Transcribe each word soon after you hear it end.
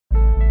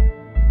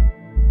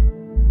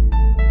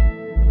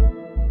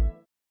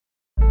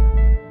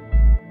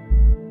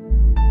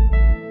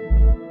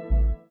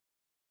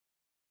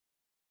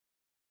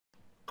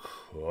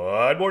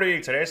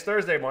morning. Today's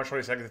Thursday, March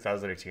 22nd,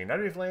 2018.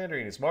 I'm Landry,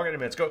 and it's market in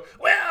minutes. Go.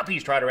 Well,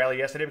 Peace tried to rally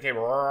yesterday, became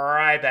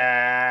right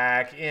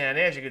back in.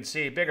 As you can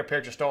see, bigger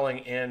picture stalling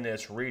in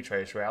this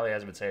retrace rally.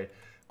 Has been saying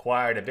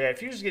quite a bit.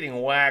 Futures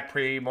getting whacked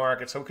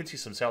pre-market, so we could see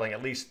some selling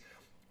at least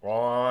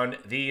on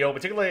the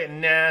open. Particularly at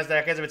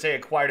NASDAQ, as I've been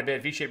saying quite a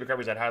bit. V-shaped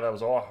recoveries at high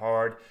levels all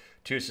hard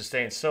to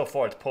sustain. So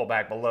far, it's pulled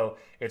back below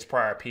its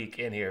prior peak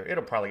in here.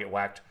 It'll probably get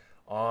whacked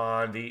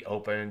on the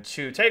open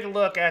too. Take a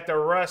look at the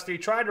Rusty.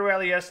 Tried to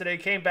rally yesterday,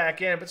 came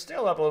back in, but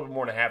still up a little bit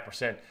more than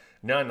 0.5%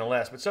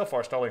 nonetheless. But so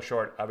far, stalling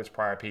short of its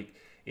prior peak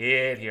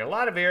in here. A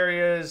lot of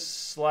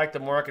areas, like the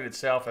market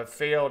itself, have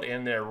failed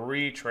in their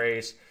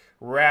retrace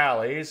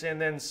rallies, and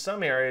then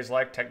some areas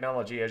like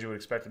technology, as you would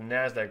expect, the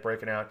NASDAQ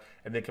breaking out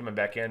and then coming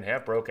back in,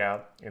 have broke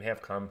out and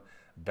have come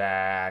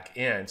back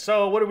in.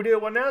 So what do we do?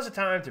 Well, now's the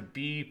time to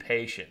be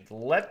patient.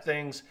 Let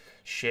things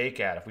shake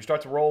out. If we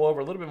start to roll over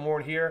a little bit more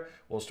in here,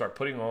 we'll start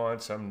putting on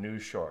some new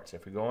shorts.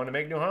 If we go on to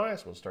make new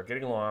highs, we'll start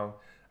getting long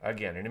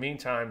again. In the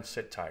meantime,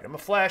 sit tight. I'm going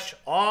to flash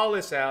all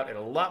this out in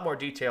a lot more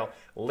detail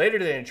later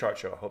today in Chart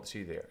Show. I hope to see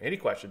you there. Any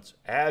questions?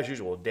 As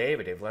usual, Dave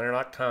at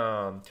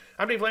DaveLandry.com.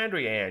 I'm Dave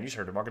Landry, and you just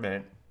heard the Market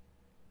Minute.